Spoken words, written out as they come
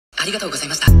ありがとうござい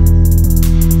ました。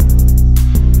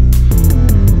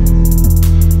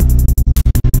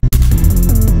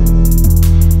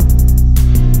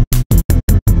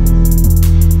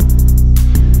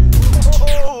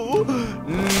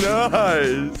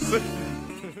Nice.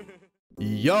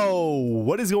 Yo,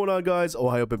 what is going on, guys?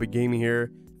 Ohio Pepe Gaming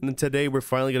here, and today we're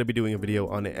finally going to be doing a video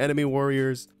on Anime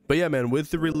Warriors. But yeah, man,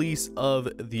 with the release of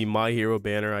the My Hero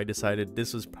banner, I decided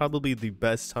this was probably the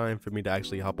best time for me to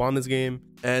actually hop on this game.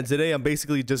 And today I'm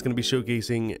basically just going to be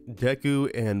showcasing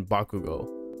Deku and Bakugo.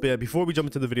 But yeah, before we jump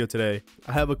into the video today,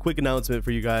 I have a quick announcement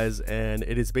for you guys, and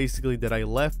it is basically that I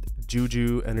left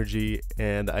Juju Energy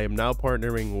and I am now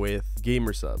partnering with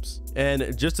GGSUPPS.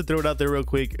 And just to throw it out there real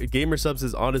quick, GGSUPPS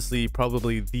is honestly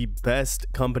probably the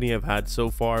best company I've had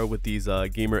so far with these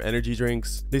gamer energy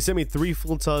drinks. They sent me 3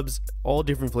 full tubs, all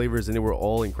different flavors, and they were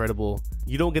all incredible.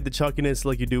 You don't get the chalkiness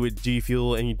like you do with G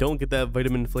Fuel, and you don't get that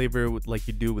vitamin flavor like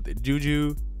you do with the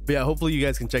Juju. But yeah, hopefully you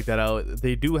guys can check that out.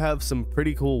 They do have some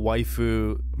pretty cool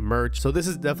waifu merch, so this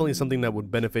is definitely something that would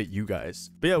benefit you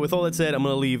guys. But yeah, with all that said, I'm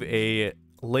gonna leave a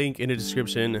link in the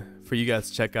description for you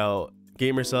guys to check out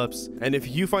GGSUPPS, and if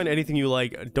you find anything you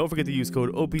like, don't forget to use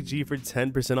code OPG for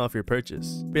 10% off your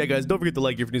purchase. But yeah, guys, don't forget to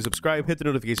like if you're new, subscribe, hit the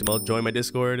notification bell, join my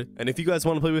Discord, and if you guys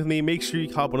want to play with me, make sure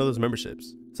you hop one of those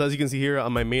memberships. So as you can see here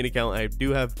on my main account, I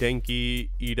do have Denki,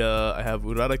 Ida, I have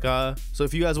Uraraka. So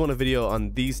if you guys want a video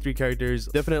on these 3 characters,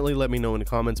 definitely let me know in the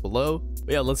comments below.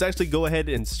 But yeah, let's actually go ahead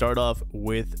and start off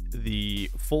with the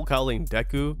full cowling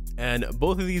Deku. And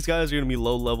both of these guys are going to be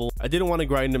low level. I didn't want to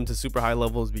grind them to super high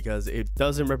levels because it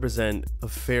doesn't represent a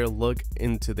fair look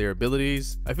into their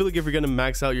abilities. I feel like if you're going to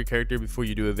max out your character before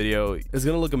you do a video, it's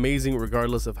going to look amazing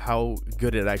regardless of how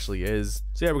good it actually is.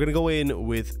 So yeah, we're going to go in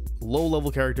with low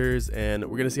level characters and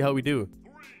we're gonna see how we do.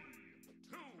 3,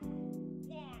 2,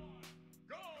 1,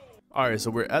 go! All right, so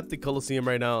we're at the Coliseum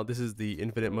right now. This is the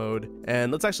infinite mode,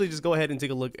 and let's actually just go ahead and take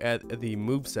a look at the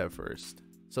moveset first.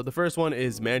 So the first one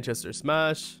is Manchester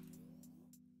Smash.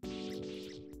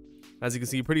 As you can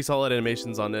see, pretty solid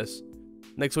animations on this.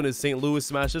 Next one is St. Louis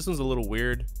Smash. This one's a little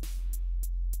weird.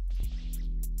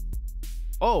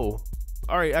 Oh,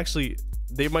 all right, actually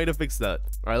they might have fixed that.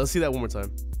 All right, let's see that one more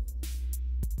time.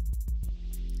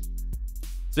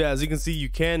 So yeah, as you can see, you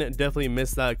can definitely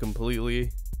miss that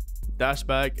completely. Dash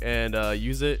back and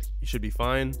use it, you should be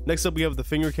fine. Next up, we have the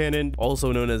finger cannon,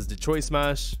 also known as Detroit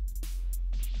Smash.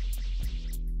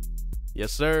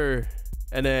 Yes, sir.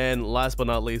 And then last but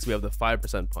not least, we have the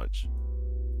 5% punch.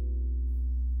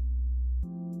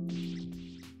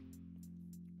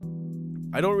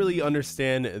 I don't really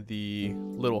understand the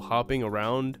little hopping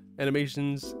around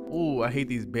animations. Oh, I hate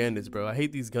these bandits, bro. I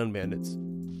hate these gun bandits.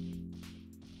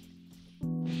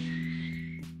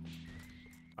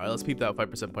 All right, let's peep that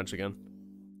 5% punch again.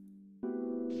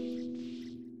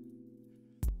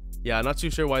 Yeah, I'm not too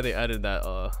sure why they added that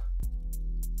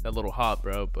that little hop,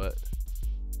 bro, but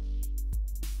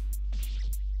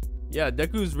yeah,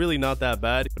 Deku's really not that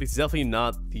bad, but he's definitely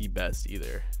not the best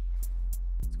either.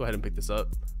 Let's go ahead and pick this up.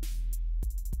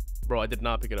 Bro, I did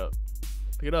not pick it up.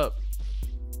 Pick it up.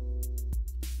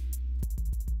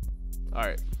 All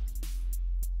right.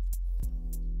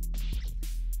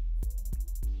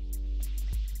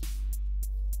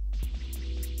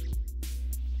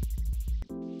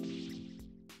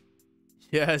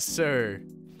 Yes, sir.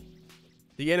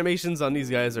 The animations on these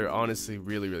guys are honestly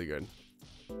really, really good.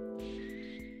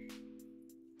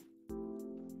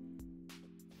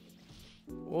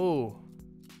 Oh.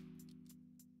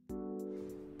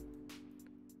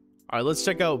 All right, let's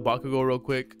check out Bakugo real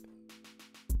quick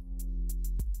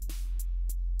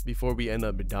before we end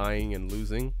up dying and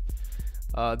losing.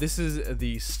 This is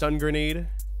the stun grenade.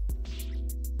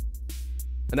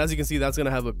 And as you can see, that's going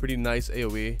to have a pretty nice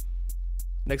AoE.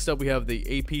 Next up, we have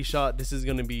the AP shot. This is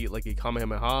going to be like a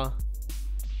Kamehameha,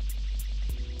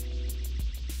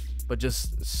 but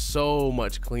just so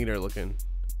much cleaner looking.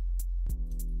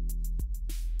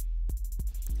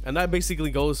 And that basically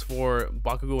goes for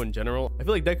Bakugo in general. I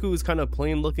feel like Deku is kind of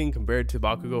plain looking compared to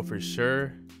Bakugo for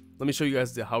sure. Let me show you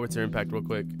guys the howitzer impact real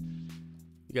quick.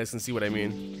 You guys can see what I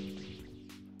mean.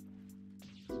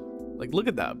 Like, look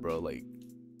at that, bro. Like,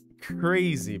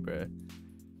 crazy, bro.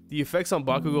 The effects on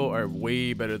Bakugo are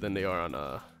way better than they are on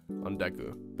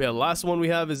Deku. But yeah, the last one we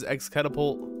have is X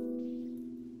Catapult.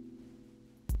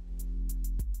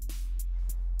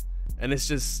 And it's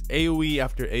just AoE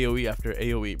after AoE after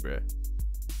AoE, bro.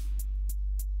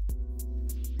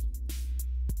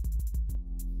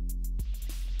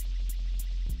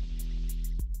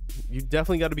 You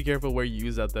definitely got to be careful where you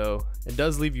use that though. It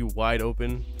does leave you wide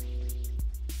open.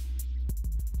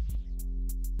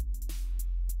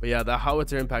 But yeah, that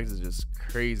howitzer impact is just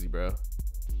crazy, bro.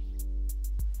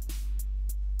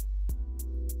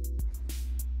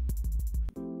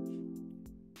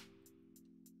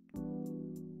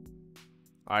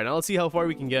 Alright, now let's see how far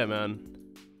we can get, man.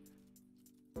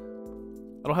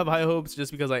 I don't have high hopes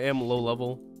just because I am low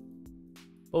level.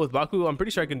 But with Bakugo, I'm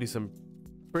pretty sure I can do some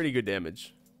pretty good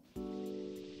damage.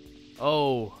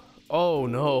 Oh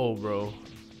no, bro.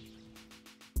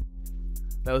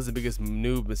 That was the biggest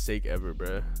noob mistake ever,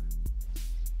 bruh.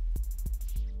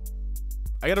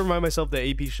 I gotta remind myself that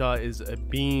AP shot is a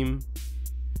beam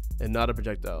and not a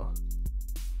projectile.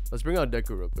 Let's bring out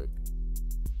Deku real quick.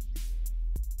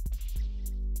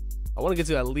 I want to get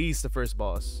to at least the first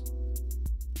boss.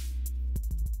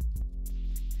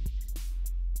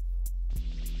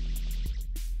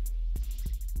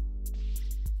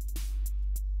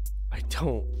 I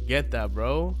don't get that,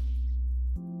 bro.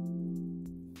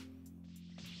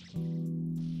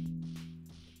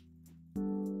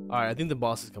 Alright, I think the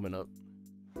boss is coming up.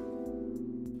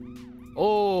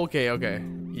 Oh, okay.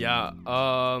 Yeah,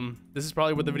 this is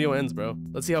probably where the video ends, bro.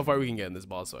 Let's see how far we can get in this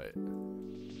boss fight.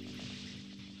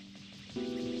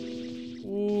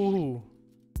 Ooh.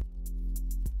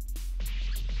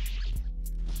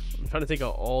 I'm trying to take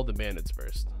out all the bandits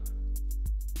first.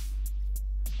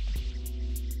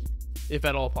 If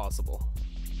at all possible.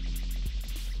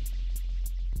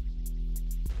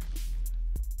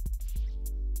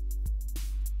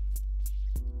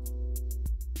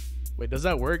 Wait, does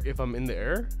that work if I'm in the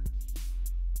air?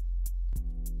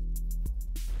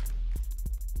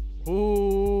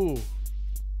 Ooh.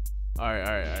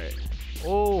 Alright.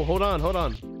 Oh, hold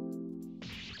on.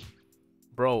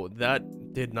 Bro,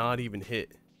 that did not even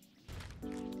hit.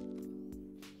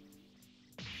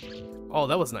 Oh,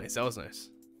 that was nice.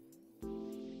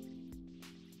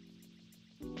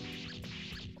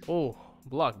 Oh,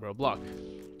 block, bro, block.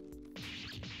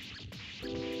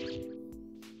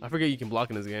 I forget you can block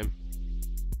in this game.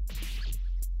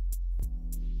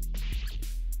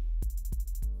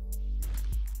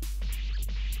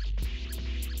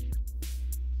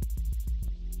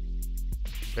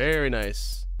 Very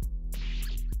nice.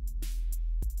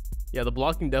 Yeah, the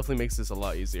blocking definitely makes this a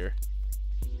lot easier.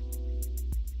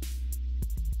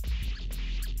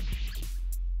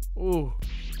 Ooh.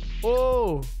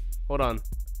 Oh, hold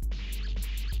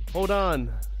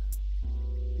on.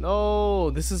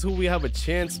 No, this is who we have a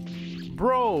chance.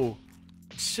 Bro,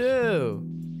 chill.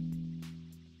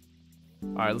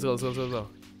 All right, let's go.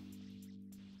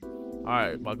 All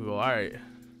right, Bakugo, all right.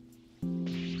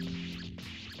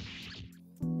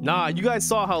 Nah, you guys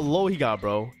saw how low he got,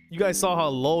 bro. You guys saw how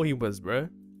low he was, bro.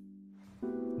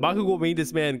 Bakugo made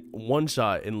this man one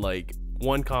shot in like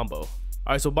one combo.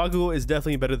 Alright, so Bakugo is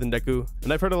definitely better than Deku,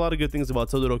 and I've heard a lot of good things about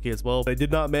Todoroki as well, but I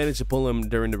did not manage to pull him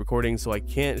during the recording, so I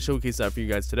can't showcase that for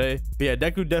you guys today. But yeah,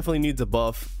 Deku definitely needs a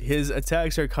buff. His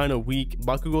attacks are kind of weak.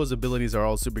 Bakugo's abilities are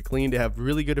all super clean. They have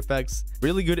really good effects,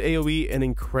 really good AoE, and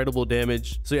incredible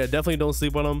damage. So yeah, definitely don't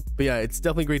sleep on them. But yeah, it's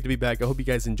definitely great to be back. I hope you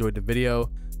guys enjoyed the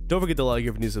video. Don't forget to like if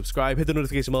you're new, subscribe, hit the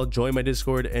notification bell, join my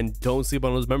Discord, and don't sleep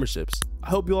on those memberships. I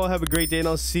hope you all have a great day, and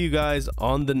I'll see you guys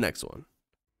on the next one.